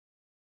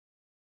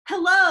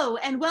Hello,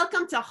 and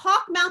welcome to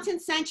Hawk Mountain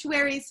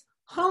Sanctuary's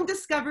Home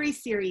Discovery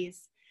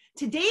Series.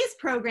 Today's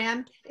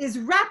program is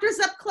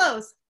Raptors Up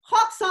Close,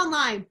 Hawks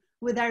Online,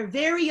 with our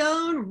very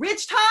own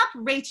Ridgetop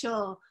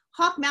Rachel,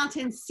 Hawk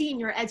Mountain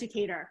Senior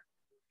Educator.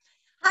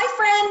 Hi,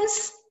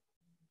 friends.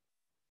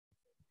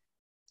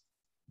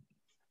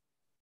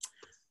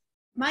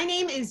 My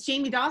name is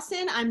Jamie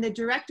Dawson. I'm the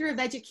Director of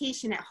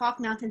Education at Hawk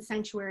Mountain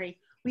Sanctuary.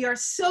 We are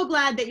so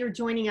glad that you're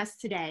joining us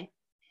today.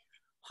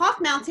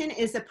 Hawk Mountain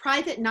is a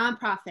private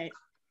nonprofit,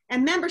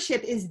 and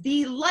membership is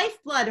the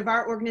lifeblood of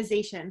our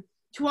organization.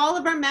 To all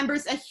of our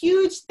members, a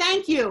huge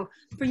thank you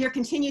for your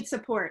continued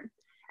support.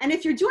 And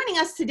if you're joining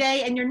us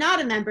today and you're not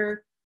a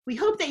member, we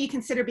hope that you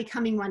consider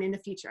becoming one in the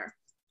future.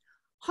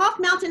 Hawk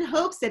Mountain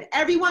hopes that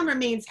everyone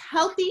remains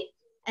healthy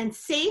and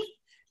safe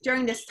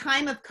during this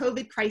time of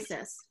COVID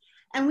crisis.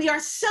 And we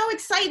are so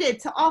excited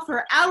to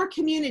offer our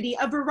community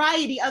a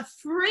variety of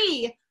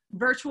free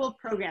virtual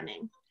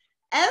programming.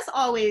 As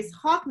always,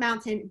 Hawk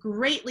Mountain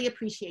greatly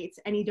appreciates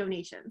any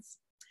donations.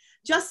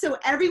 Just so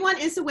everyone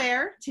is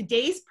aware,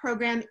 today's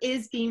program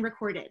is being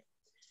recorded.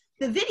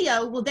 The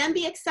video will then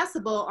be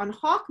accessible on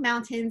Hawk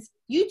Mountain's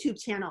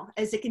YouTube channel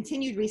as a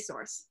continued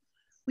resource.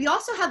 We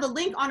also have a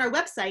link on our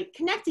website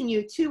connecting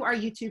you to our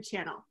YouTube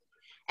channel.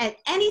 At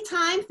any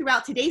time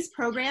throughout today's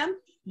program,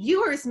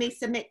 viewers may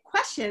submit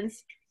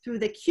questions through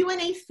the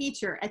Q&A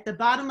feature at the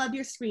bottom of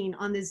your screen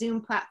on the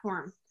Zoom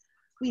platform.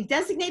 We've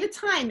designated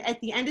time at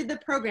the end of the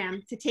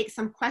program to take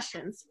some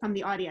questions from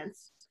the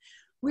audience.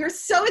 We're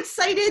so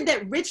excited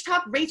that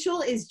Ridgetop Rachel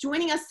is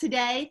joining us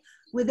today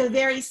with a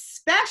very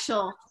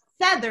special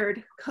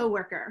feathered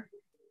coworker.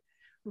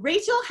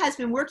 Rachel has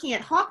been working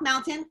at Hawk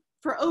Mountain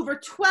for over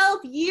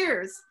 12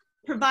 years,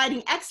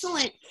 providing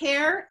excellent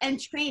care and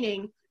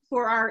training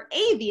for our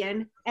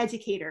avian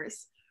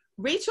educators.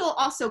 Rachel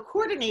also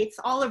coordinates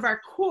all of our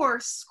core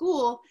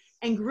school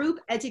and group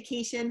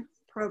education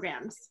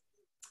programs.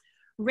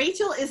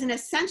 Rachel is an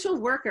essential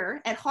worker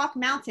at Hawk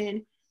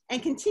Mountain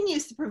and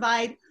continues to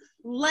provide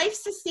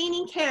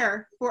life-sustaining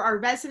care for our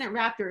resident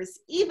raptors,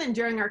 even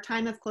during our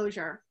time of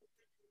closure.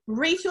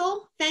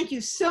 Rachel, thank you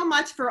so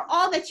much for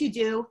all that you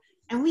do,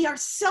 and we are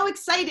so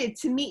excited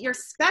to meet your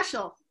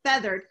special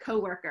feathered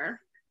coworker.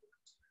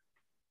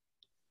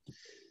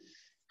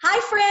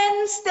 Hi,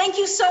 friends. Thank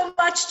you so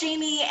much,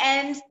 Jamie,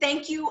 and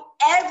thank you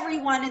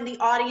everyone in the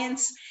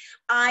audience.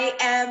 I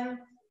am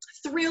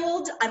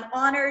thrilled, I'm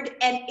honored,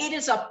 and it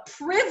is a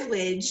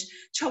privilege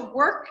to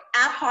work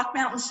at Hawk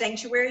Mountain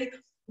Sanctuary,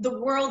 the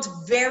world's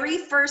very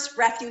first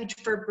refuge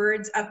for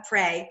birds of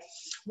prey.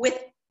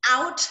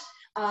 Without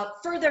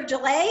further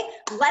delay,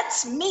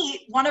 let's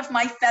meet one of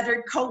my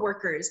feathered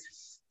coworkers.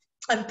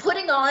 I'm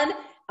putting on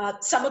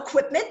some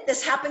equipment.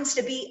 This happens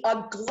to be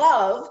a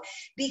glove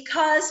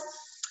because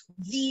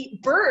the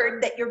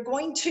bird that you're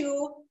going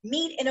to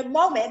meet in a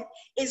moment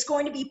is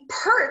going to be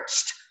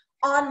perched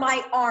on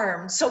my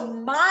arm. So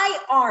my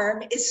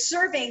arm is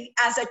serving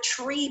as a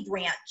tree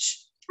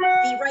branch.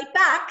 Be right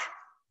back.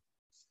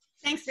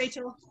 Thanks,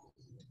 Rachel.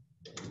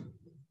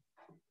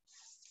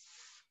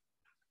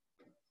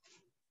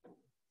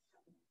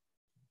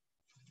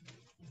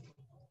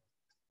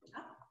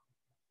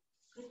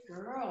 Good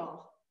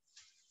girl.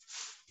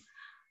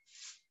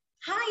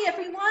 Hi,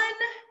 everyone.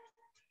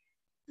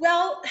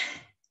 Well,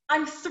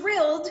 I'm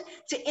thrilled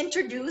to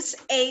introduce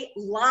a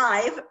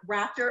live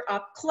Raptor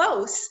Up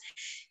Close.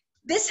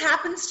 This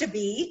happens to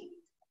be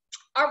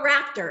a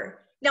raptor.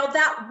 Now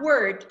that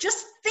word,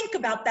 just think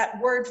about that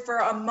word for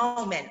a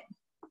moment.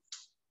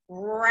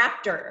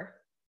 Raptor.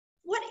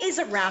 What is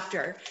a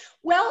raptor?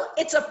 Well,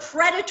 it's a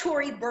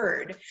predatory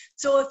bird.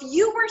 So if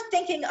you were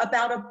thinking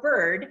about a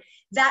bird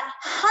that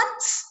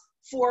hunts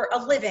for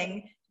a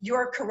living,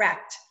 you're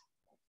correct.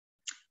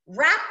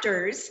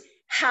 Raptors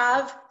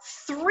have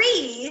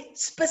 3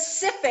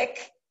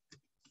 specific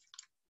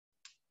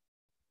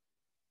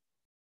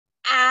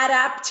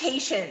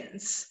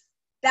adaptations.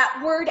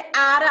 That word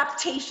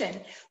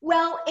adaptation,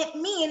 well, it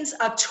means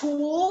a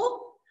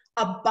tool,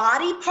 a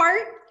body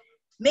part,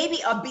 maybe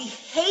a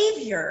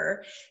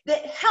behavior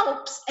that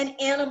helps an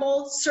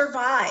animal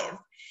survive.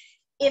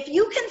 If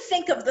you can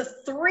think of the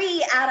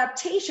 3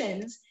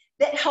 adaptations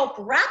that help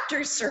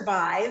raptors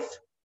survive,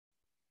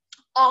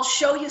 I'll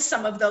show you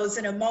some of those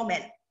in a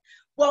moment.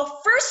 Well,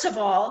 first of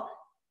all,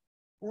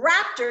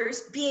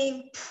 raptors,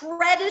 being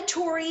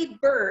predatory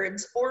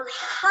birds or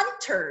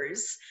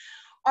hunters,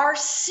 are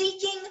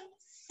seeking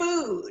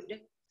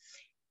food.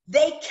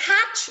 They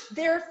catch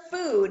their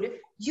food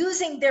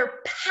using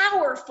their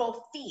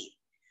powerful feet.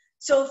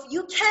 So if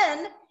you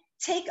can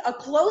take a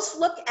close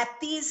look at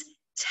these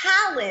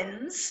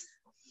talons,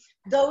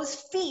 those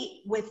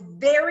feet with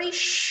very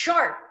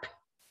sharp,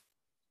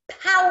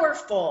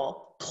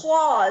 powerful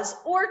claws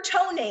or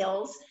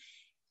toenails,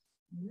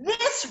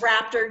 this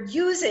raptor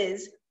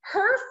uses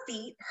her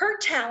feet, her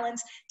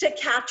talons, to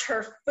catch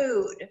her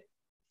food.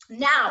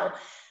 Now,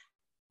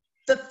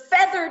 the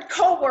feathered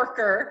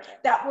coworker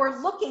that we're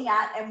looking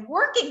at and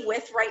working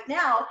with right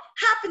now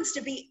happens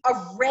to be a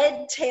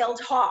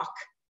red-tailed hawk.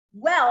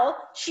 Well,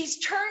 she's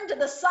turned to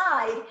the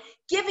side,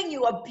 giving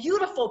you a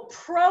beautiful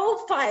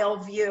profile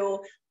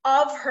view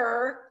of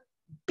her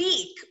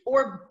beak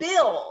or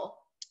bill.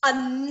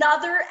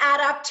 Another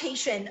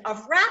adaptation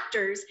of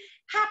raptors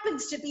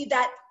happens to be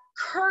that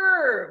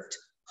curved,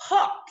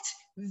 hooked,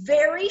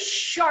 very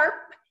sharp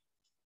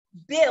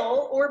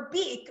bill or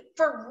beak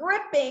for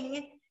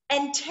ripping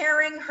and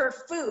tearing her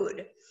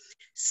food.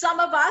 Some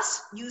of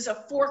us use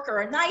a fork or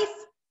a knife,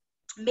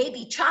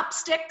 maybe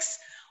chopsticks,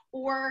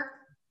 or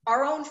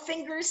our own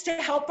fingers to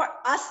help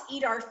us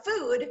eat our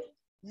food.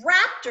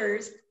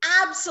 Raptors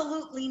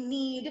absolutely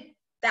need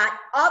that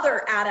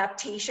other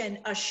adaptation,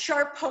 a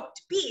sharp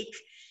hooked beak,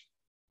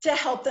 to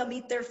help them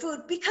eat their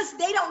food because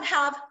they don't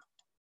have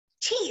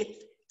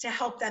teeth to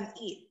help them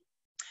eat.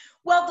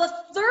 Well, the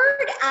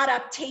third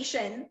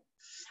adaptation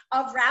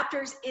of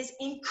raptors is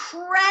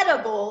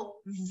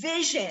incredible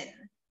vision.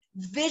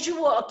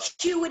 Visual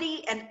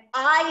acuity and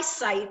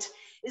eyesight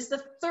is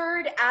the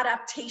third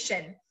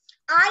adaptation.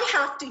 I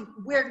have to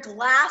wear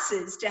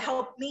glasses to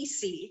help me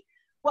see.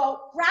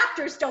 Well,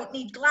 raptors don't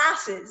need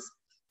glasses.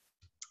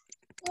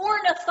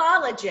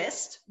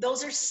 Ornithologists,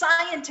 those are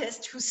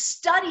scientists who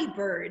study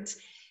birds,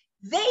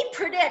 they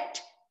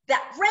predict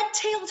that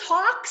red-tailed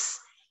hawks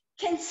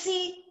can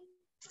see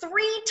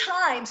 3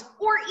 times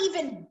or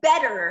even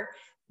better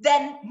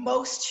than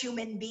most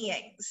human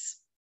beings.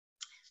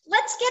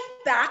 Let's get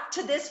back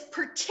to this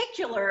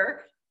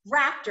particular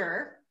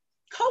raptor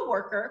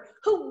coworker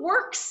who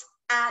works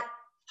at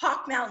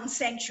Hawk Mountain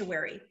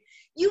Sanctuary.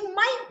 You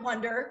might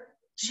wonder,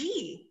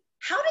 gee,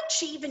 how did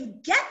she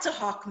even get to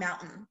Hawk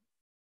Mountain?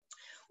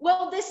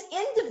 Well, this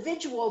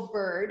individual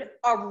bird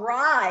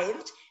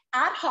arrived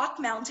at Hawk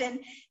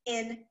Mountain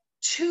in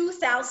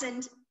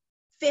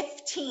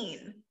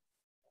 2015.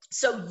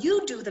 So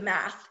you do the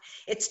math.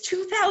 It's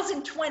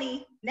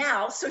 2020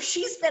 now, so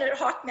she's been at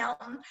Hawk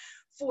Mountain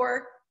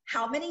for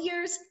how many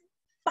years?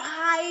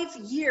 5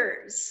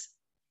 years.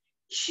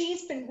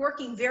 She's been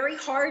working very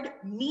hard,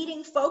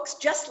 meeting folks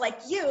just like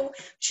you.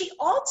 She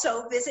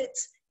also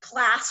visits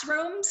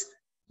classrooms,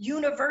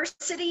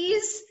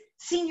 universities,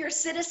 senior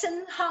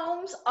citizen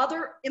homes,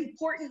 other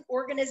important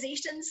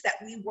organizations that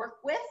we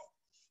work with.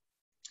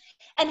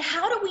 And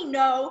how do we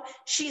know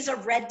she's a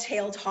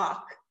red-tailed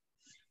hawk?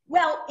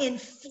 Well, in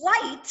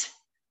flight,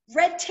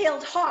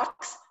 red-tailed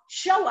hawks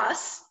show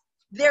us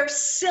their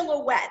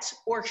silhouette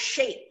or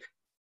shape.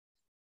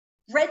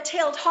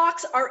 Red-tailed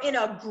hawks are in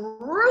a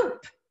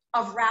group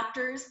of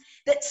raptors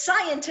that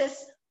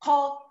scientists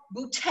call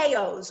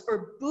buteos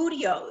or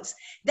butios.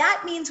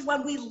 That means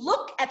when we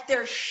look at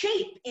their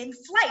shape in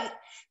flight,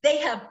 they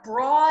have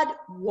broad,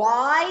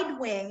 wide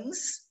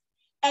wings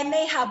and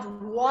they have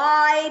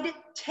wide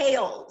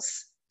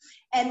tails.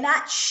 And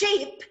that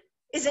shape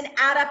is an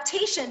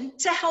adaptation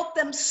to help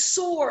them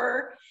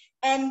soar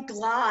and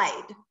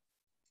glide.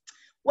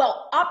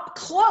 Well, up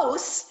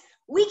close,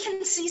 we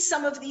can see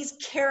some of these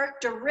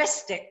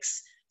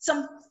characteristics,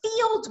 some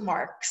field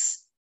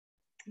marks.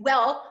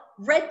 Well,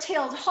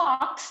 red-tailed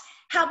hawks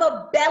have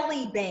a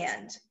belly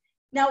band.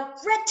 Now,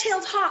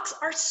 red-tailed hawks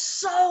are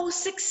so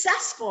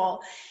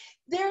successful.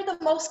 They're the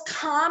most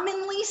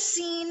commonly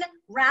seen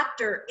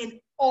raptor in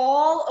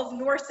all of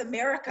North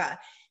America.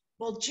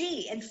 Well,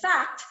 gee, in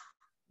fact,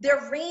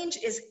 their range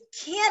is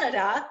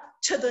Canada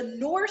to the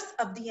north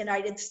of the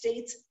United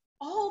States,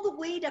 all the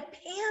way to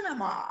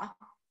Panama.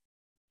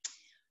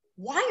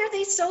 Why are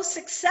they so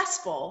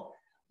successful?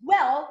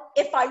 Well,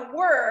 if I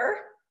were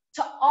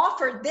to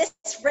offer this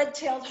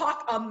red-tailed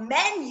hawk a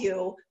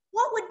menu,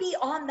 what would be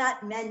on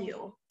that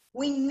menu?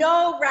 We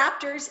know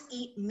raptors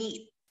eat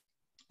meat,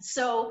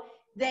 so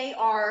they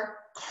are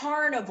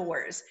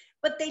carnivores,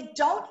 but they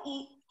don't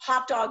eat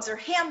hot dogs or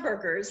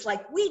hamburgers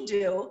like we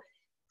do.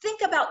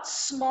 Think about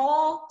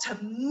small to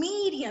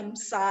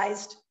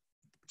medium-sized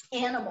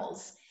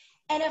animals.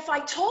 And if I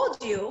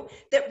told you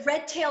that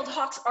red-tailed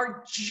hawks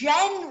are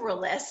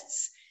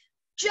generalists,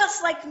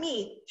 just like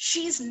me,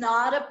 she's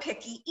not a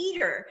picky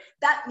eater.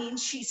 That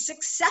means she's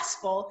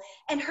successful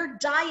and her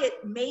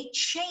diet may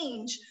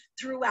change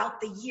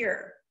throughout the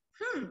year.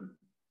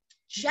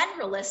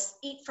 Generalists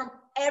eat from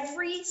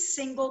every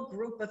single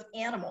group of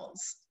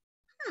animals.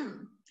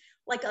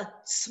 Like a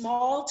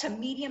small to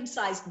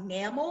medium-sized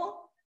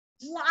mammal,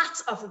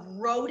 lots of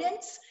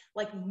rodents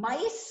like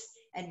mice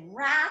and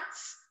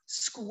rats,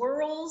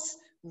 squirrels,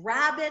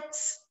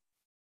 rabbits.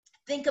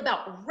 Think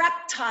about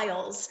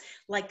reptiles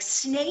like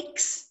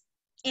snakes,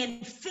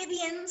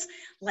 amphibians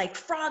like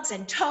frogs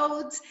and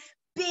toads,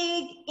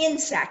 big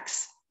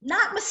insects,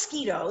 not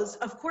mosquitoes.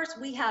 Of course,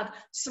 we have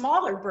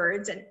smaller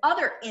birds and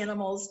other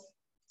animals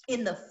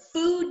in the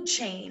food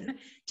chain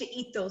to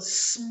eat those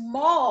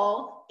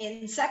small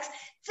insects.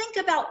 Think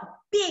about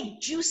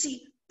big,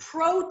 juicy,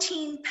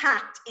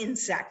 protein-packed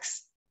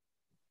insects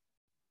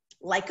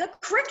like a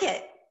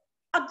cricket,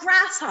 a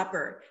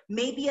grasshopper,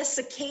 maybe a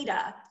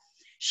cicada.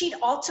 She'd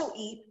also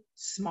eat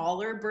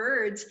smaller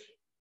birds,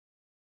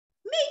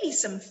 maybe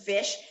some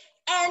fish,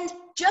 and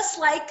just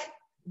like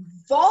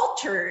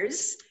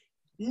vultures,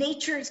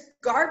 nature's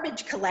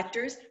garbage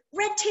collectors,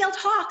 red-tailed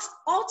hawks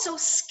also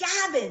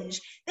scavenge.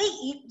 They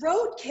eat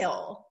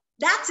roadkill.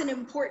 That's an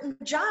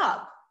important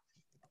job.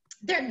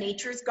 They're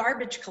nature's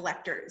garbage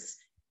collectors.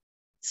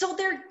 So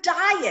their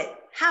diet,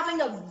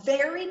 having a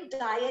varied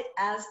diet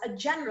as a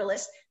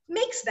generalist,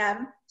 makes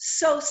them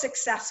so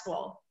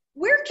successful.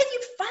 Where can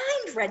you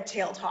find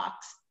red-tailed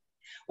hawks?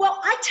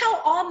 Well, I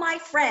tell all my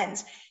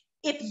friends,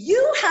 if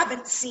you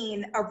haven't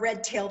seen a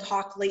red-tailed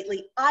hawk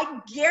lately,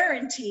 I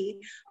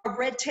guarantee a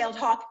red-tailed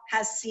hawk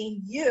has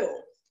seen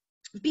you,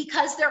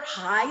 because they're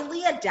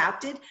highly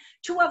adapted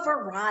to a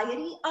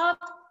variety of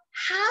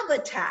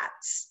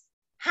habitats.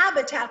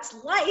 Habitats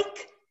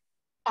like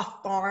a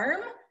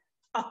farm,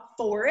 a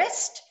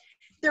forest.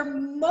 They're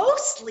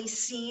mostly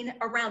seen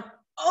around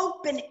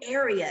open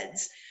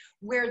areas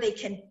where they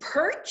can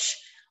perch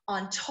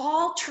on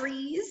tall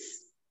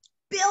trees,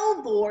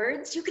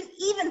 billboards. You can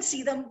even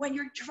see them when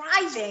you're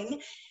driving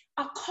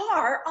a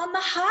car on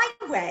the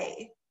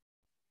highway.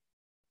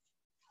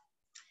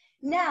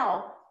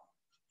 Now,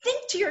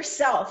 think to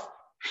yourself,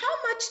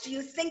 how much do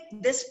you think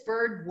this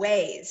bird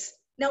weighs?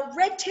 Now,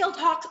 red-tailed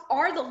hawks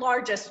are the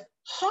largest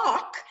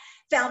hawk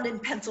found in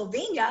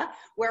Pennsylvania,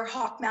 where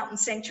Hawk Mountain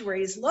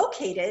Sanctuary is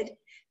located.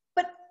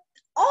 But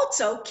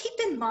also keep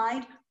in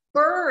mind,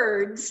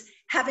 birds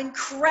have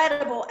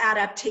incredible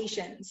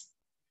adaptations.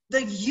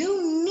 The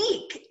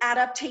unique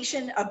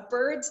adaptation of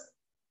birds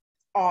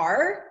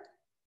are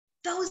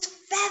those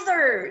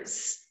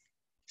feathers.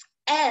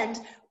 And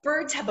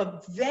birds have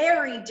a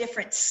very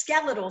different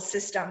skeletal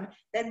system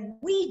than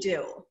we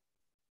do.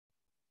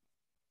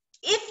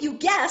 If you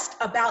guessed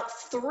about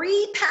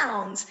 3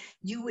 pounds,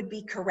 you would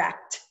be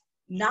correct.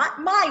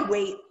 Not my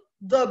weight,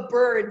 the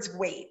bird's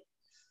weight.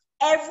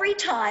 Every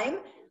time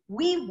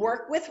we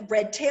work with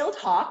red-tailed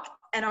hawk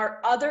and our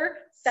other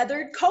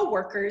feathered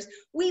coworkers,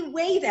 we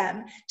weigh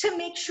them to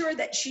make sure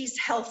that she's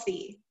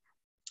healthy.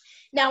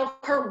 Now,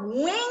 her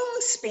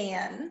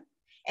wingspan,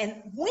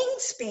 and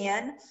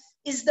wingspan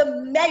is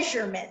the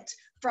measurement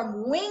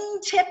from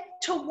wingtip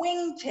to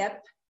wingtip.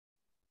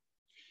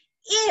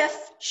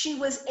 If she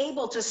was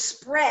able to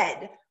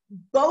spread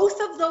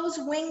both of those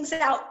wings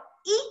out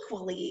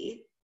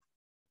equally,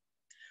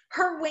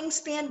 her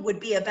wingspan would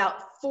be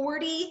about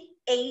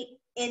 48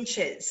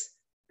 inches.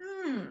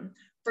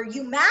 For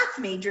you math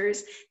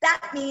majors,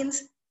 that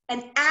means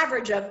an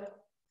average of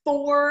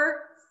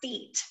 4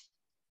 feet.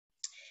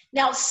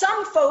 Now,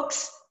 some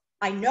folks,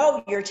 I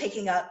know you're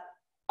taking a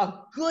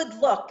good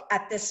look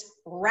at this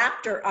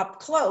raptor up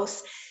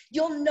close.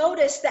 You'll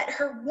notice that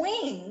her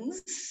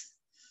wings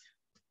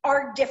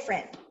are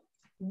different.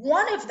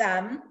 One of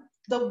them,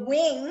 the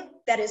wing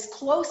that is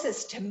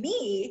closest to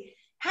me,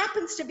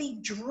 happens to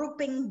be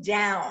drooping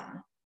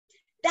down.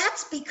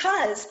 That's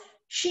because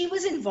she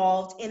was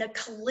involved in a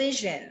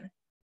collision.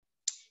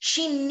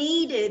 She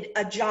needed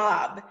a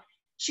job.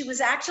 She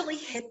was actually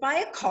hit by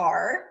a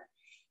car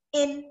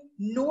in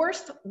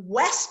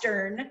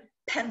northwestern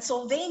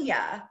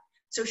Pennsylvania.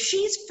 So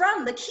she's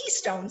from the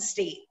Keystone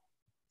State.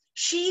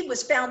 She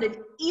was found in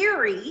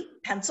Erie,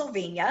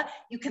 Pennsylvania.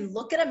 You can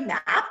look at a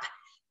map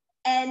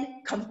and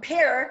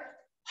compare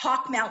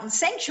Hawk Mountain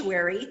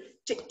Sanctuary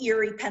to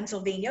Erie,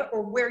 Pennsylvania,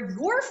 or where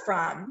you're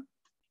from.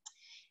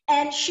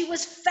 And she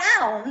was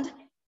found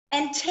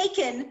and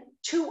taken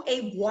to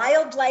a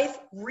wildlife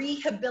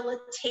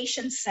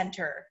rehabilitation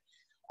center.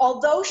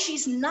 Although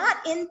she's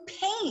not in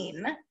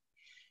pain,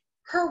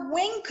 her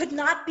wing could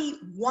not be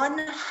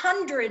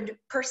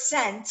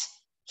 100%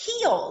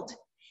 healed.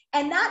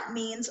 And that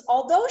means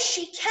although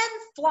she can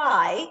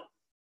fly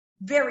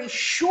very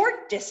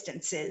short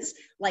distances,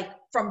 like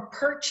from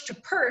perch to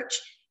perch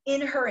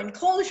in her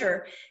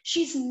enclosure,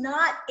 she's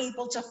not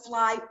able to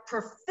fly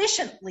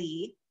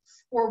proficiently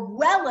or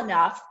well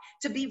enough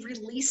to be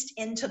released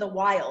into the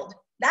wild.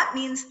 That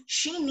means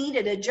she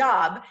needed a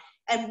job,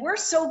 and we're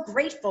so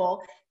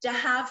grateful to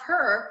have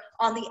her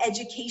on the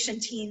education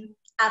team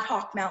at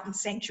Hawk Mountain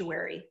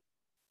Sanctuary.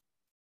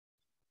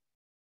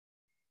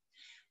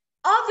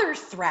 Other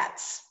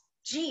threats,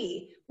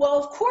 well,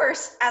 of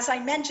course, as I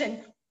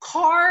mentioned,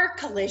 car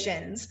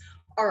collisions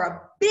are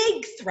a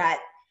big threat.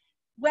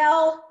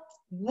 Well,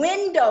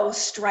 window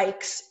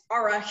strikes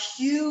are a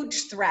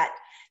huge threat,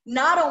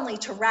 not only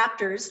to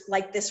raptors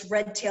like this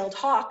red-tailed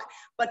hawk,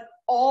 but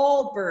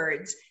all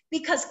birds,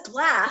 because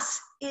glass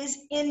is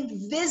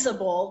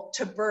invisible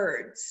to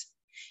birds.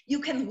 You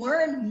can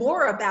learn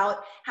more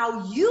about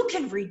how you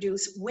can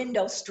reduce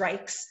window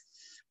strikes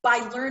by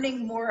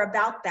learning more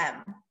about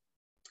them.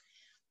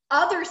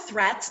 Other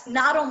threats,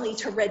 not only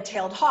to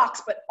red-tailed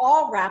hawks, but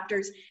all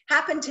raptors,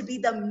 happen to be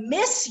the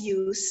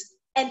misuse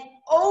and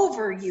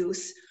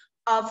overuse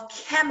of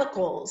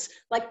chemicals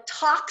like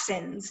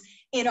toxins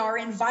in our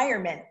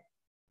environment.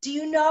 Do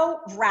you know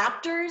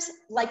raptors,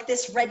 like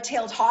this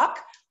red-tailed hawk,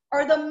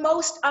 are the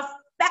most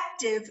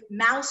effective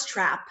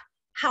mousetrap?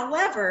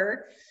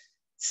 However,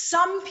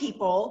 some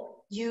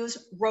people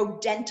use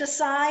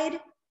rodenticide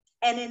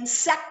and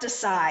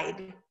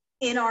insecticide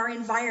in our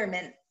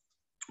environment.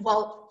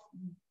 Well,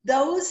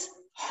 those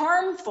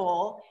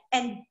harmful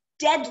and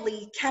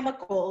deadly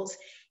chemicals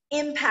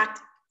impact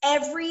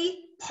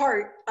every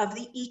part of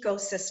the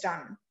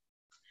ecosystem.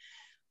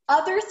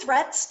 Other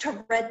threats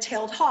to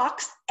red-tailed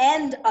hawks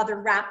and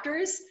other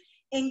raptors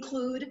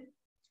include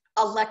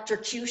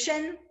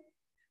electrocution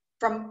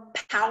from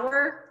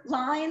power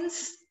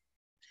lines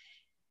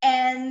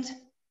and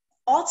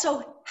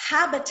also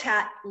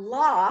habitat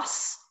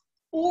loss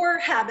or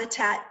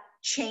habitat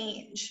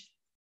change.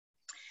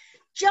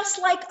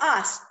 Just like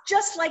us,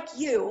 just like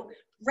you,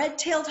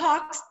 red-tailed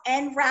hawks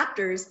and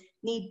raptors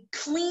need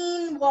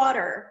clean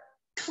water,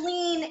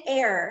 clean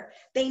air,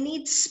 they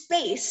need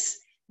space,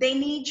 they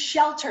need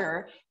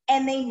shelter,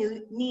 and they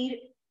need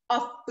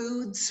a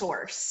food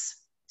source.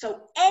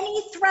 So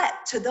any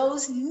threat to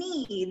those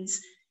needs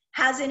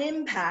has an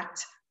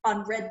impact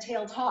on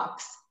red-tailed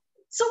hawks.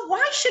 So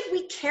why should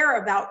we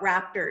care about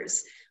raptors?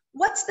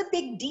 What's the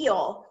big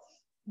deal?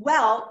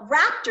 Well,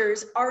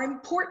 raptors are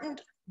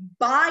important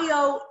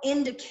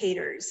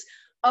bioindicators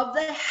of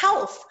the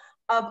health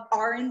of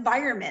our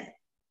environment.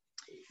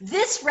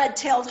 This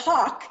red-tailed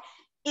hawk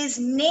is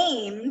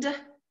named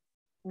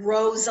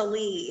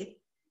Rosalie.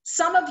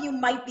 Some of you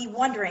might be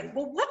wondering,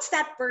 well, what's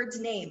that bird's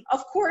name?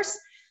 Of course,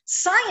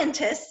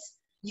 scientists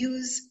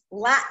use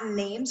Latin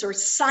names or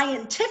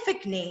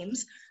scientific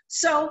names,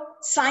 so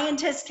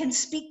scientists can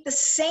speak the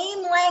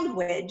same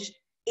language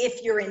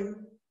if you're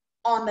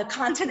on the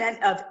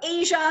continent of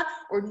Asia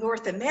or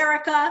North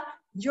America,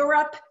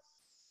 Europe.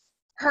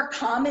 Her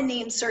common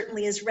name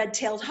certainly is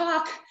red-tailed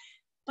hawk,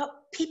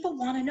 but people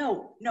want to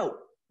know, no,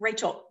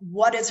 Rachel,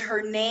 what is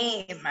her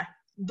name?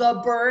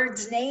 The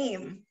bird's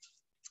name.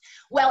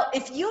 Well,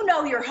 if you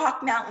know your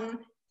Hawk Mountain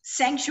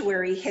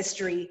Sanctuary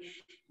history,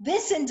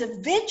 this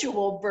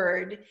individual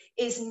bird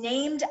is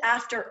named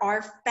after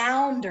our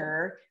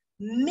founder,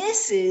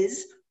 Mrs.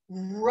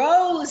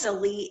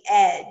 Rosalie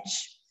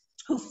Edge,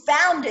 who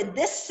founded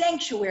this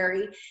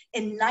sanctuary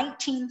in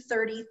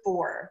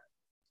 1934.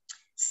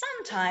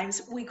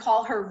 Sometimes we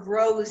call her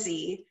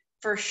Rosie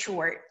for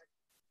short.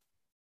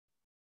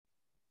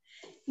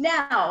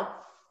 Now,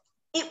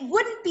 it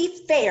wouldn't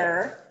be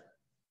fair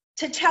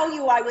to tell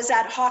you I was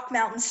at Hawk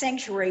Mountain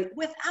Sanctuary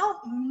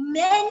without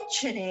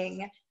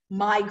mentioning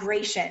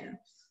migration.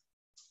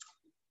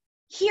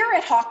 Here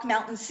at Hawk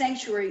Mountain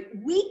Sanctuary,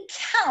 we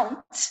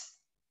count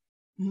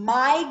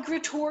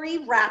migratory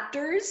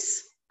raptors,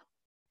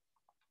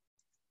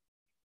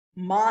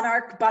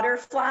 monarch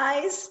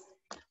butterflies,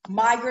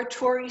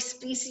 migratory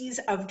species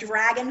of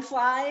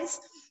dragonflies,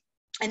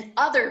 and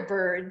other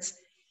birds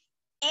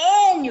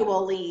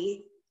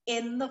annually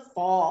in the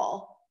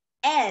fall.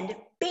 And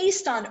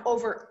based on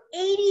over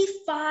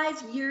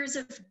 85 years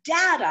of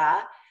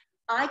data,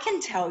 I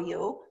can tell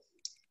you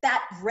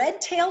that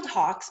red-tailed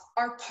hawks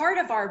are part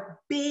of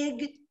our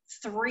big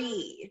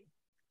three.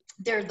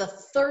 They're the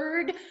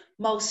third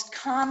most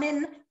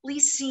commonly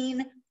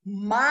seen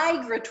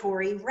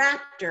migratory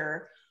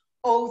raptor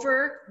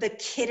over the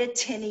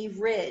Kittatinny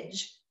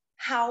Ridge.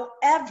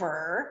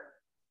 However,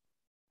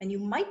 and you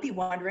might be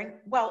wondering,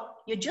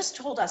 well, you just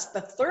told us the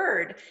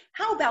third.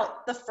 How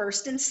about the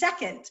first and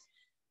second?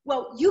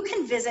 Well, you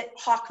can visit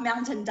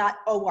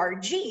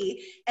hawkmountain.org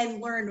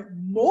and learn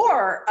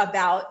more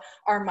about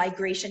our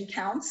migration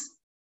counts.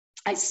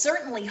 I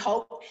certainly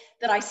hope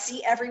that I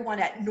see everyone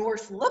at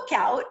North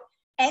Lookout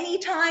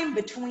anytime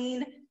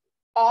between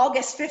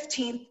August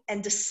 15th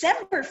and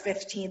December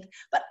 15th.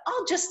 But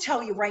I'll just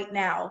tell you right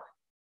now,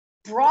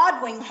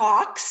 broadwing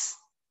hawks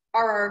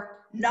are our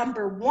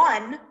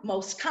 #1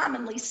 most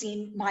commonly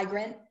seen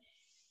migrant,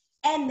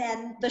 and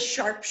then the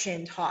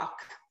sharp-shinned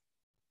hawk.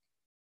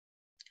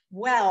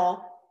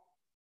 Well,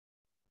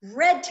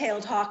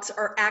 red-tailed hawks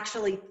are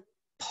actually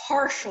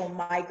partial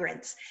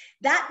migrants.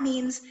 That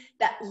means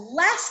that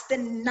less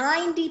than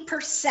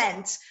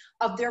 90%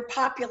 of their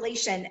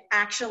population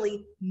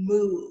actually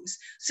moves.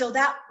 So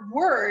that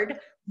word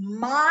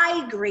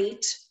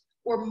migrate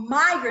or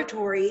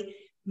migratory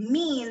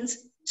means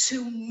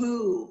to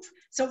move.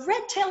 So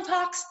red-tailed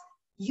hawks,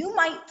 you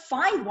might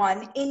find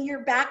one in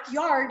your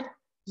backyard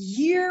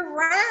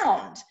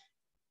year-round.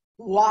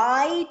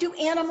 Why do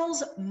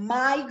animals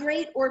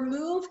migrate or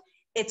move?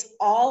 It's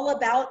all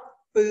about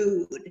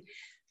food.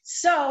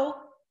 So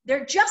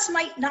there just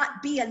might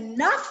not be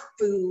enough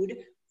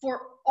food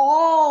for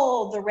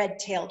all the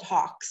red-tailed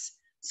hawks.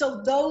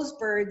 So those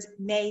birds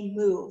may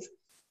move.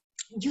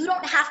 You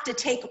don't have to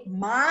take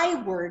my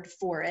word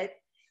for it.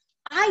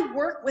 I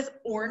work with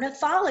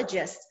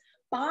ornithologists,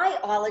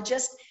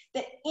 biologists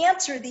that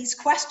answer these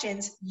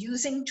questions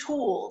using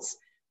tools.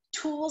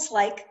 Tools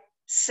like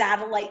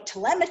satellite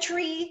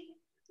telemetry,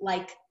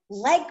 like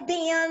leg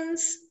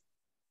bands,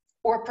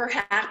 or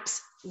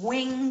perhaps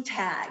wing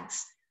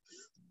tags.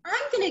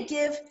 I'm going to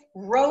give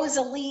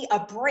Rosalie a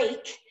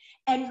break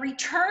and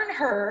return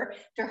her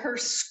to her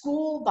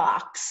school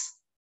box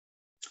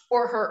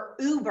or her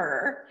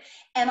Uber,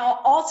 and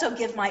I'll also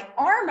give my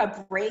arm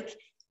a break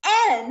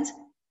and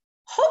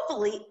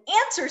hopefully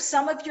answer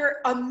some of your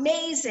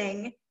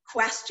amazing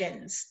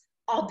questions.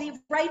 I'll be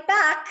right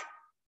back.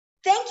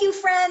 Thank you,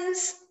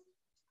 friends.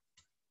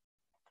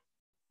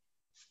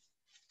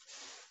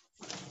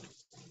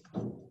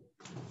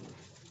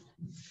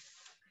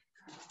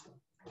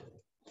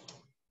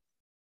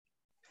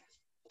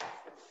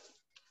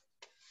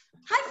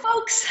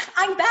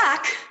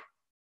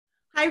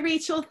 Hi,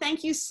 Rachel.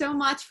 Thank you so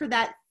much for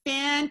that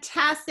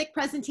fantastic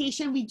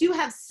presentation. We do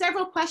have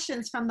several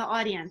questions from the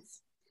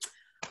audience.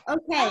 Okay.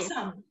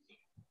 Awesome.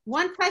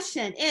 One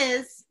question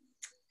is,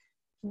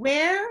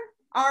 where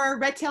are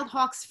red-tailed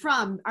hawks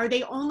from? Are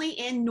they only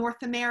in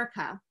North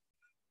America?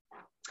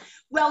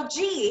 Well,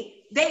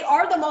 gee, they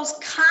are the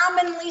most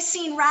commonly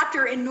seen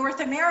raptor in North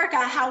America.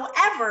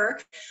 However,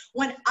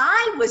 when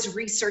I was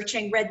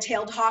researching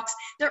red-tailed hawks,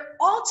 they're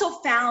also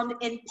found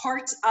in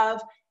parts of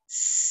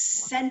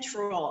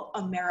Central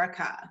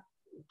America.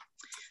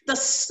 The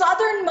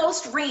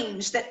southernmost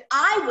range that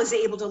I was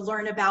able to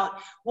learn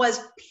about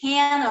was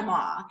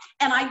Panama.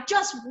 And I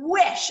just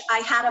wish I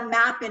had a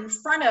map in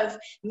front of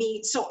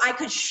me so I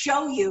could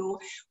show you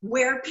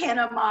where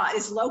Panama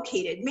is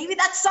located. Maybe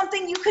that's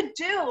something you could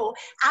do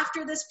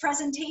after this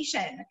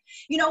presentation.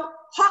 You know,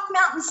 Hawk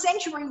Mountain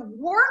Sanctuary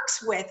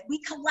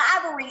we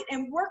collaborate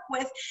and work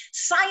with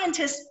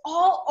scientists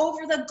all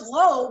over the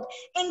globe,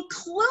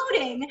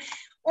 including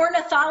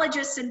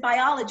ornithologists and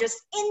biologists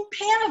in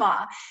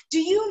Panama. Do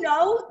you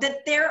know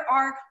that there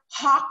are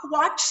hawk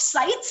watch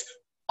sites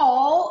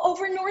all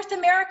over North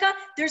America?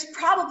 There's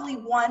probably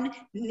one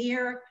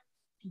near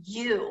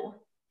you.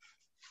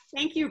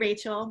 Thank you,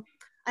 Rachel.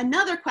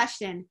 Another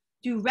question,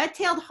 do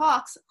red-tailed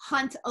hawks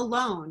hunt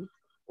alone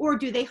or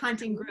do they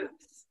hunt in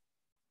groups?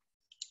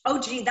 Oh,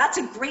 gee, that's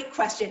a great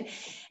question.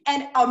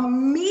 And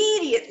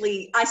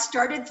immediately I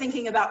started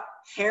thinking about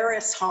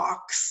Harris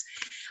hawks.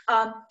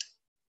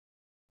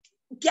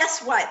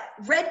 Guess what?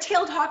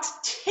 Red-tailed hawks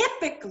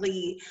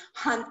typically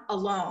hunt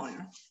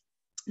alone.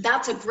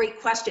 That's a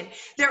great question.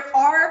 There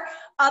are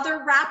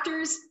other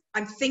raptors.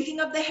 I'm thinking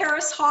of the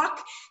Harris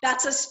hawk.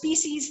 That's a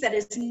species that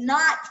is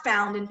not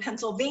found in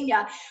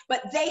Pennsylvania,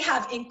 but they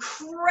have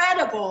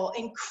incredible,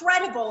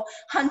 incredible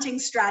hunting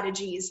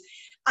strategies.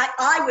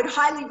 I would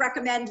highly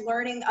recommend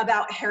learning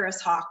about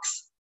Harris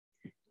hawks.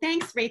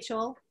 Thanks,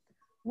 Rachel.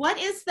 What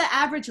is the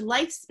average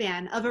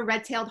lifespan of a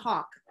red-tailed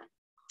hawk?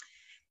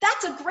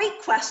 That's a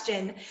great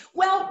question.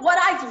 Well, what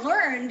I've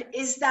learned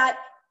is that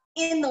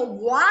in the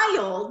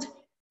wild,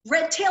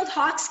 red-tailed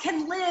hawks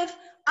can live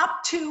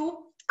up to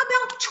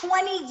about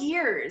 20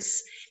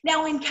 years.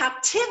 Now in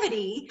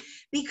captivity,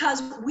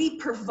 because we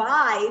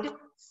provide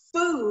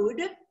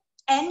food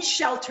and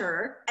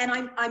shelter, and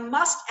I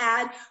must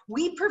add,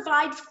 we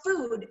provide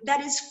food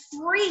that is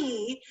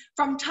free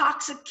from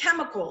toxic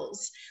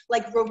chemicals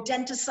like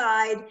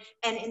rodenticide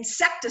and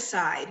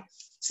insecticide.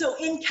 So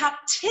in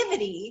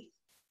captivity,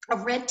 a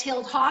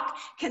red-tailed hawk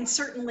can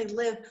certainly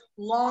live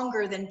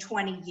longer than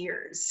 20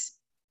 years.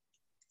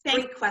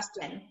 Great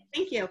question.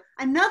 Thank you.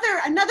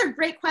 Another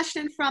great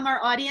question from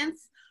our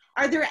audience.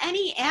 Are there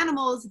any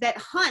animals that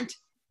hunt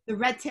the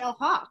red-tailed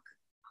hawk?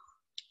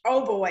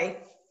 Oh boy.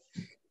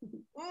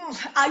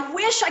 I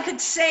wish I could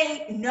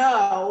say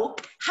no.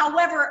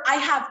 However, I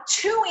have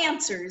two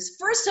answers.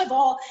 First of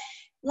all,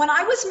 when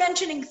I was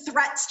mentioning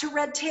threats to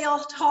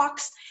red-tailed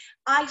hawks,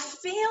 I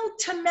failed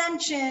to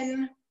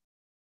mention,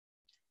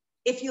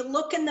 if you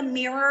look in the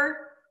mirror,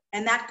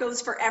 and that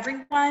goes for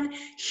everyone,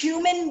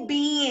 human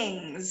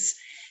beings.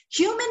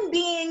 Human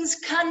beings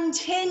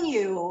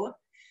continue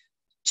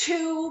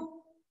to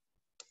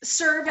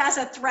serve as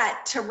a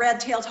threat to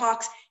red-tailed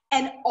hawks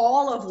and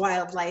all of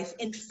wildlife.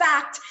 In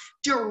fact,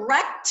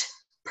 direct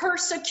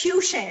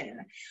persecution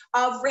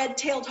of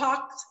red-tailed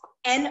hawks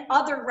and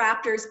other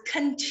raptors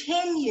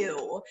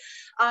continue.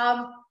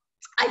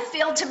 I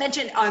failed to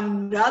mention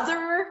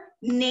another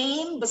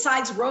name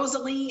besides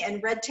Rosalie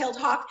and red-tailed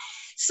hawk.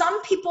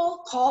 Some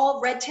people call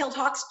red-tailed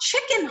hawks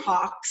chicken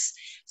hawks.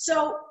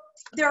 So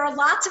there are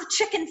lots of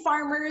chicken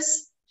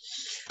farmers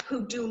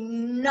who do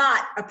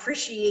not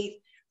appreciate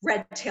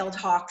red-tailed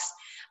hawks.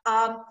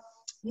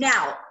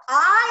 Now,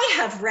 I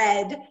have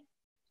read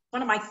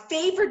one of my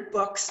favorite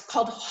books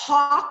called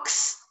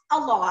Hawks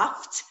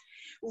Aloft,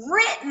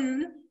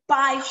 written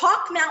by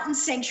Hawk Mountain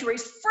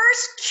Sanctuary's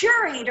first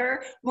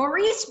curator,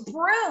 Maurice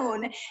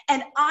Brune.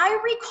 And I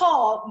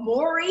recall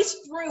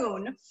Maurice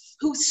Brune,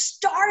 who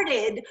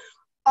started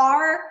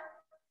our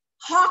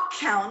hawk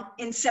count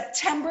in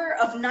September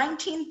of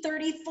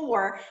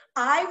 1934.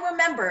 I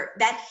remember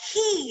that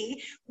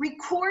he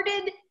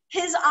recorded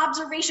his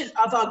observation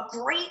of a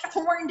great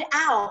horned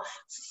owl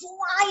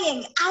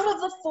flying out of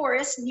the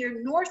forest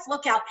near North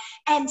Lookout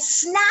and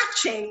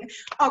snatching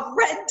a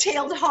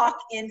red-tailed hawk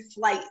in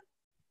flight.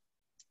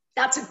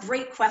 That's a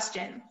great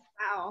question.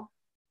 Wow,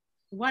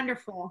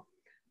 wonderful.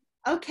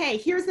 Okay,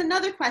 here's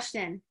another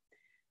question.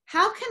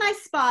 How can I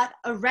spot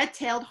a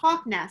red-tailed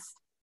hawk nest?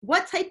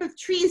 What type of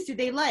trees do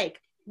they like?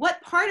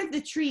 What part of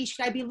the tree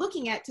should I be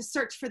looking at to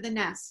search for the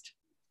nest?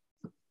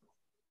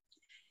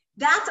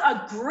 That's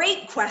a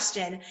great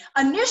question.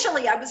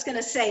 Initially, I was going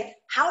to say,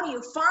 how do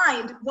you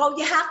find? Well,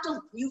 you have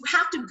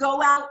to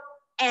go out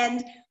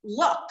and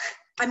look.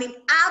 I mean,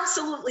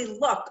 absolutely.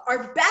 Look,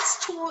 our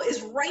best tool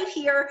is right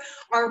here,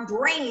 our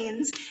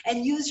brains,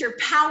 and use your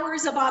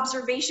powers of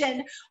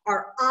observation,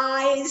 our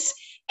eyes,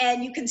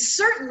 and you can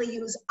certainly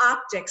use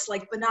optics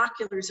like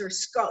binoculars or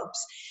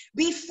scopes.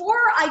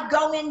 Before I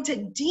go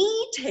into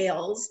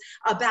details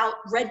about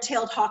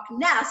red-tailed hawk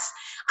nests,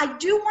 I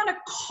do want to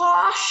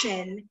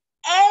caution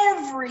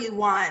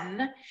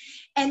everyone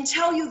and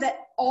tell you that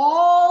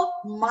all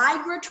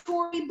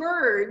migratory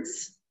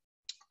birds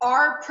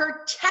are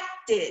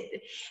protected,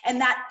 and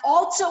that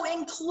also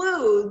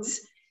includes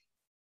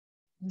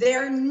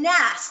their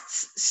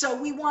nests.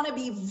 So we want to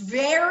be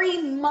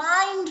very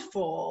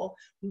mindful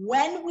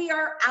when we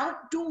are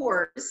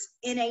outdoors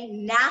in a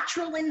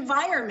natural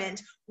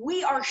environment.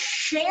 We are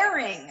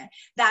sharing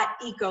that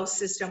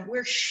ecosystem.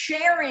 We're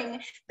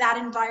sharing that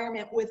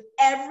environment with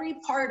every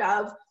part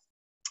of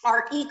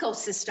our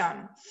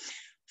ecosystem.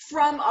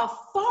 From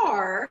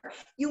afar,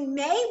 you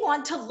may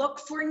want to look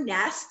for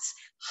nests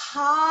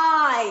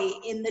high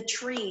in the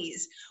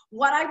trees.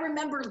 What I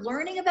remember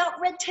learning about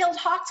red-tailed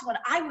hawks when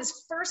I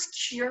was first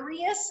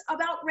curious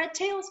about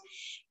red-tails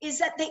is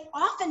that they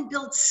often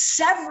build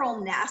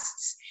several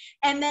nests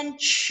and then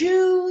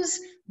choose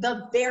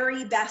the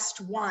very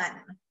best one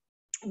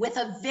with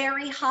a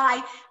very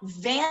high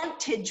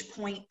vantage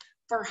point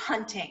for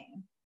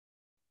hunting.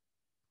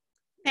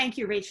 Thank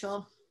you,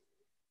 Rachel.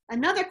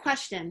 Another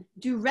question,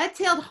 do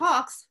red-tailed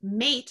hawks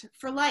mate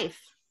for life?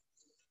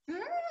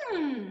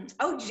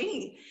 Oh,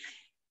 gee.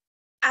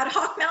 At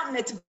Hawk Mountain,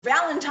 it's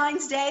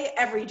Valentine's Day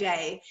every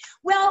day.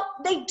 Well,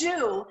 they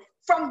do.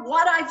 From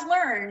what I've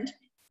learned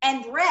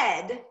and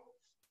read,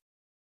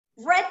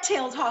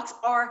 red-tailed hawks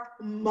are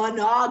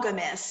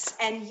monogamous.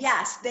 And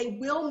yes, they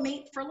will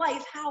mate for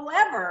life.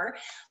 However,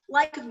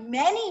 like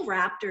many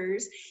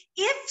raptors,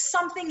 if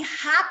something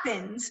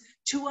happens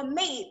to a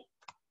mate,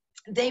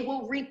 they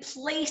will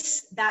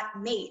replace that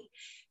mate.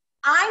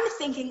 I'm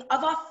thinking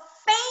of a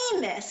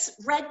famous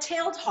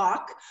red-tailed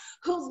hawk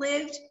who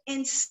lived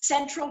in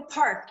Central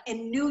Park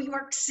in New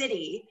York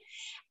City,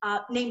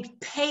 named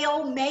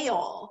pale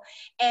male.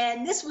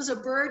 And this was a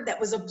bird that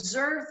was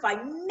observed by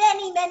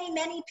many, many,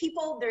 many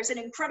people. There's an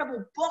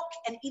incredible book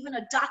and even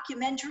a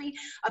documentary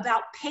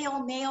about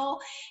pale male.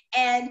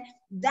 And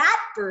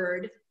that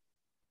bird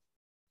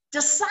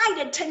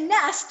decided to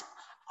nest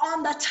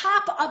on the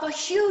top of a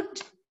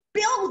huge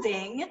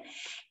building,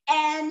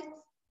 and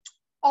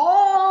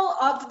all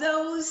of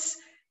those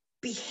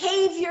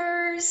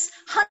behaviors,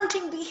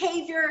 hunting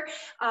behavior,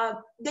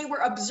 they were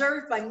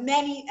observed by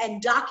many and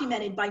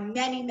documented by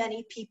many,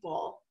 many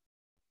people.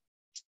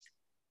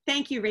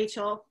 Thank you,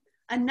 Rachel.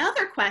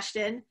 Another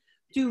question,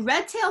 do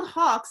red-tailed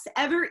hawks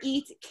ever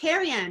eat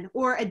carrion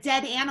or a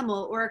dead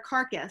animal or a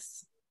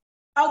carcass?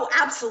 Oh,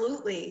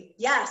 absolutely.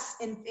 Yes.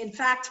 In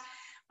fact,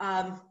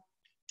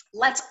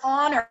 let's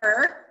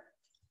honor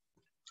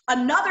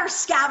another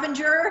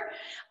scavenger,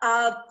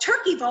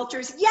 turkey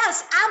vultures.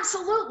 Yes,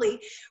 absolutely.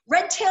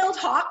 Red-tailed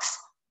hawks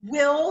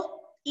will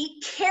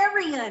eat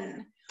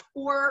carrion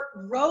or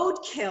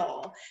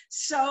roadkill.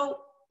 So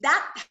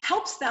that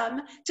helps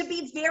them to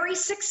be very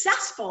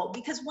successful,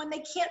 because when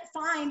they can't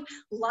find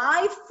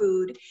live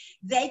food,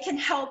 they can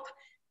help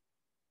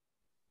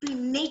be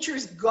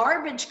nature's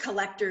garbage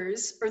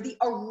collectors or the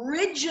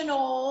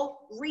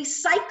original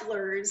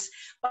recyclers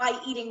by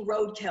eating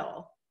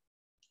roadkill.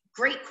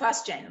 Great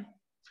question.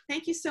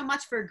 Thank you so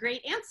much for a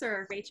great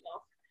answer, Rachel.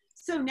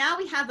 So now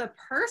we have a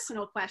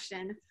personal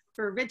question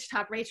for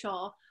Ridgetop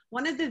Rachel.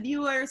 One of the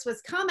viewers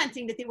was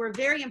commenting that they were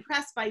very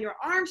impressed by your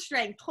arm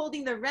strength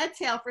holding the red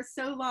tail for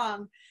so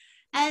long.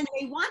 And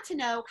they want to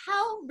know,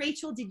 how,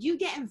 Rachel, did you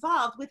get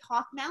involved with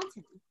Hawk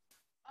Mountain?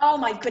 Oh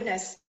my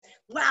goodness.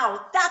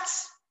 Wow,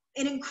 that's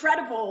an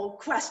incredible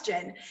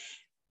question.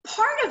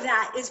 Part of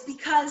that is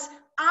because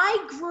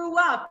I grew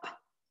up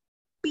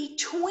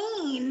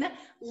between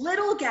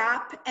Little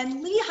Gap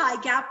and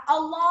Lehigh Gap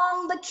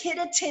along the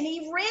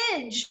Kittatinny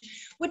Ridge,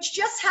 which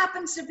just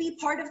happens to be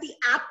part of the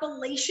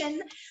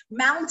Appalachian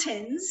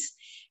Mountains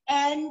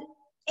and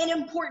an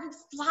important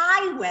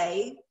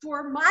flyway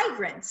for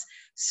migrants.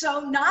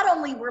 So not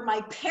only were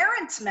my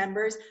parents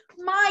members,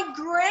 my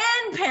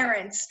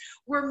grandparents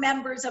were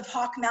members of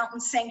Hawk Mountain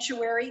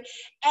Sanctuary,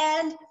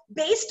 and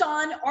based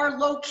on our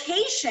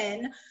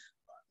location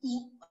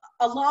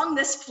along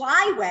this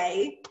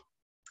flyway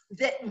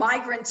that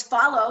migrants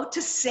follow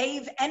to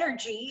save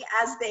energy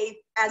as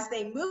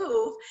they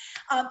move,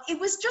 it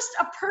was just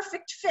a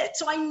perfect fit.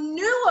 So I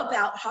knew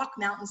about Hawk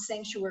Mountain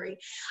Sanctuary.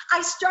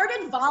 I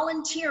started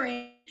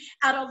volunteering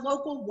at a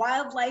local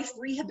wildlife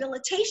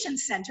rehabilitation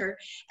center,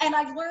 and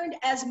I learned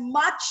as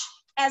much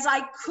as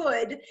I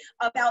could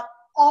about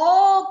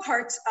all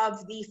parts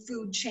of the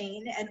food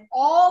chain and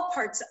all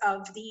parts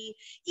of the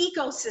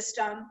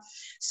ecosystem.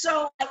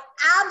 So I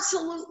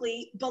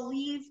absolutely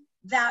believe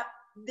that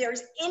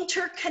there's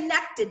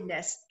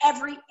interconnectedness.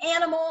 Every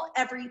animal,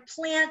 every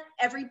plant,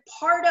 every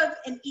part of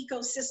an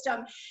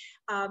ecosystem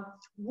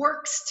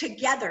works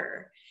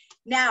together.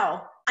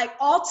 Now, I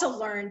also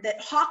learned that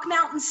Hawk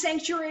Mountain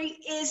Sanctuary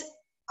is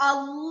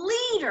a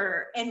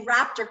leader in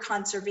raptor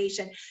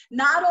conservation,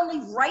 not only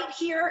right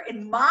here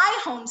in my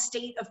home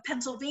state of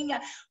Pennsylvania,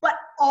 but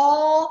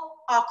all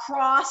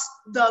across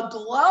the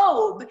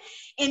globe.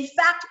 In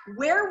fact,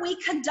 where we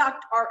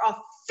conduct our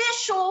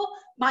official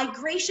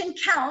migration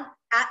count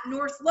at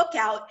North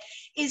Lookout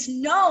is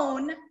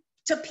known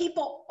to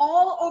people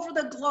all over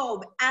the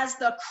globe as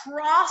the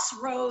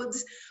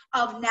crossroads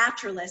of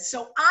naturalists.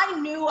 So I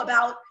knew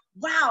about,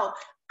 wow,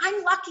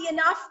 I'm lucky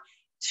enough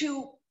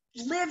to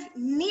live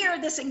near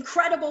this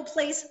incredible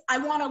place. I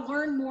want to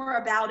learn more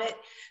about it.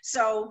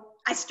 So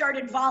I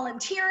started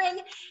volunteering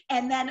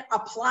and then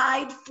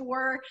applied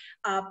for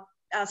a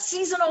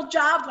seasonal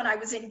job when I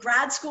was in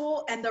grad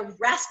school, and the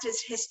rest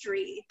is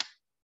history.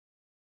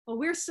 Well,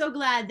 we're so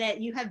glad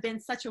that you have been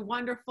such a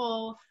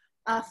wonderful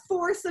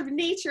force of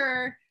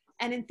nature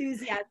and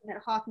enthusiasm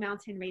at Hawk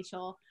Mountain,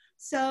 Rachel.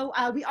 So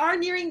we are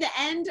nearing the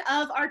end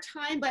of our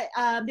time, but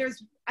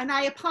and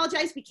I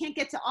apologize, we can't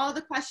get to all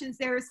the questions.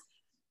 There's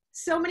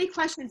so many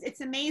questions. It's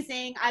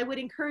amazing. I would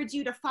encourage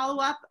you to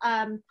follow up.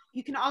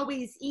 You can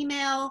always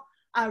email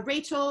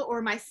Rachel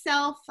or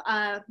myself.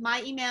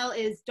 My email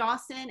is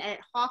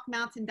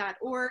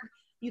dawson@hawkmountain.org.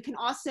 You can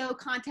also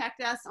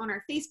contact us on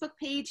our Facebook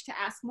page to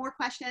ask more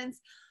questions.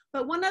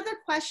 But one other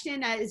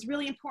question is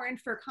really important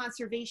for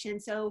conservation.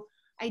 So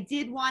I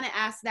did want to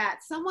ask that.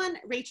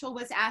 Rachel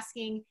was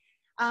asking,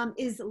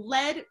 is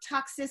lead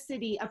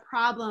toxicity a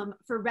problem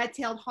for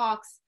red-tailed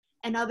hawks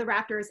and other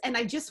raptors? And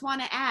I just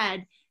want to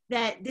add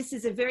that this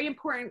is a very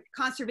important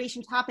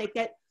conservation topic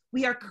that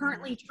we are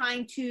currently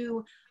trying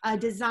to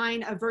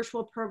design a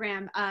virtual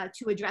program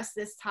to address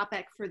this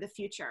topic for the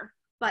future.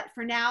 But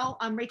for now,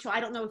 Rachel, I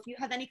don't know if you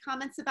have any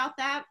comments about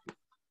that.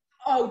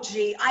 Oh,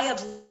 gee, I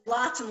have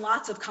lots and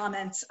lots of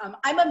comments.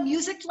 I'm a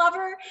music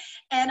lover,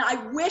 and I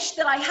wish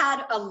that I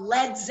had a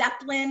Led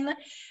Zeppelin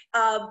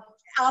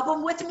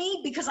album with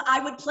me, because I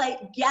would play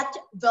Get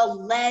the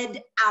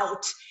Lead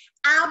Out.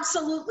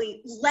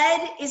 Absolutely.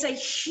 Lead is a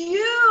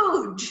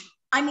huge,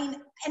 and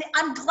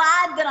I'm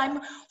glad that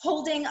I'm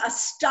holding a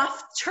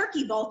stuffed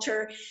turkey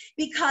vulture,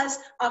 because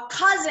a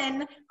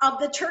cousin of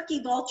the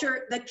turkey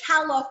vulture, the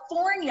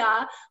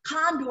California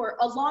condor,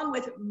 along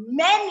with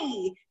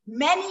many,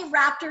 many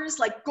raptors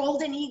like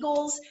golden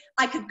eagles,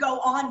 I could go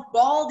on,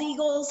 bald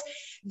eagles,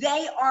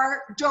 they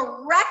are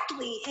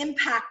directly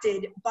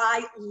impacted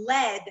by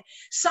lead.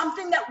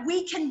 Something that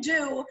we can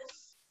do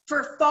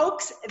for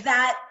folks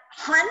that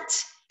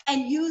hunt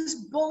and use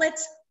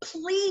bullets,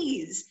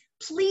 please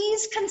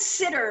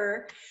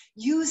consider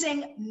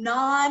using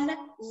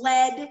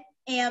non-lead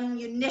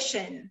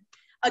ammunition.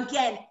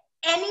 Again,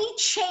 any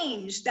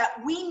change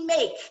that we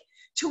make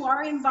to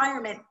our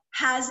environment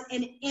has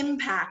an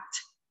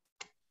impact.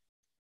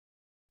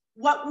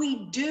 What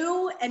we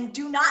do and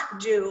do not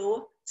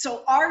do,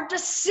 so our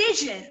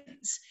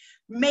decisions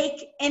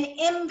make an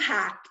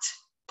impact.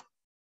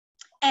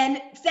 And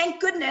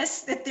thank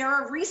goodness that there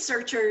are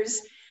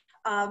researchers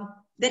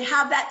that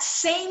have that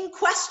same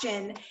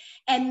question,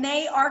 and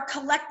they are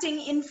collecting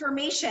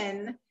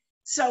information.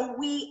 So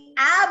we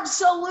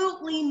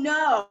absolutely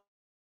know,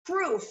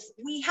 proof,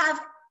 we have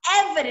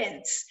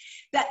evidence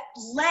that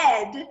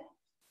lead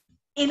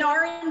in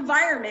our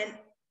environment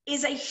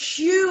is a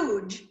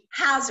huge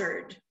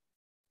hazard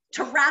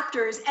to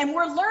raptors, and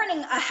we're learning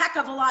a heck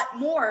of a lot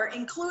more,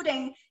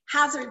 including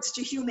hazards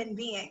to human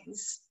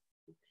beings.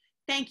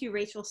 Thank you,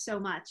 Rachel, so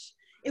much.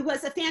 It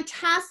was a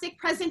fantastic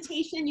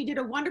presentation. You did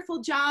a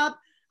wonderful job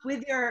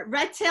with your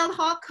red-tailed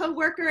hawk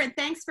coworker, and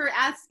thanks for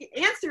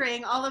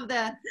answering all of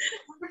the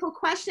wonderful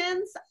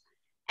questions.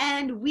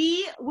 And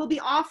we will be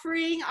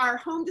offering our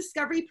home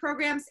discovery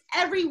programs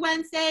every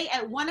Wednesday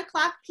at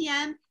 1:00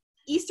 p.m.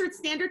 Eastern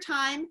Standard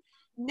Time.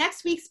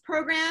 Next week's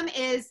program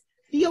is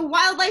Be a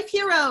Wildlife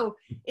Hero.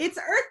 It's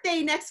Earth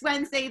Day next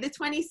Wednesday, the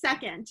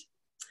 22nd.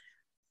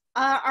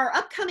 Our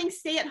upcoming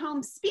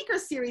stay-at-home speaker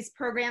series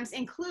programs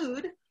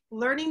include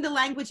Learning the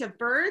Language of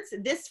Birds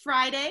this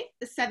Friday,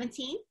 the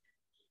 17th,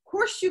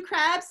 Horseshoe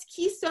Crabs,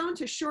 Keystone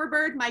to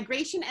Shorebird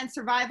Migration and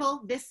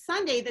Survival this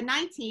Sunday, the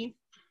 19th,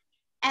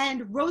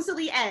 and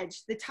Rosalie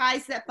Edge, The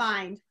Ties That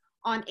Bind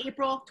on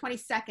April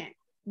 22nd,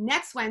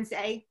 next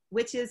Wednesday,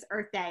 which is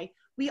Earth Day.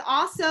 We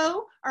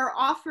also are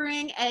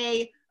offering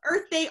a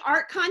Earth Day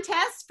art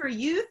contest for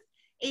youth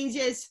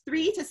ages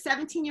 3 to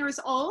 17 years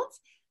old.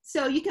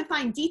 So you can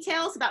find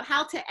details about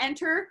how to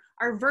enter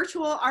our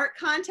virtual art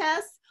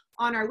contest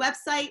on our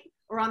website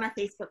or on our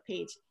Facebook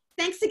page.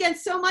 Thanks again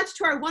so much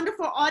to our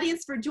wonderful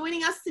audience for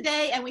joining us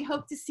today, and we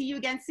hope to see you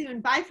again soon.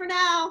 Bye for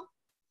now.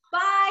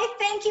 Bye.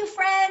 Thank you,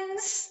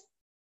 friends.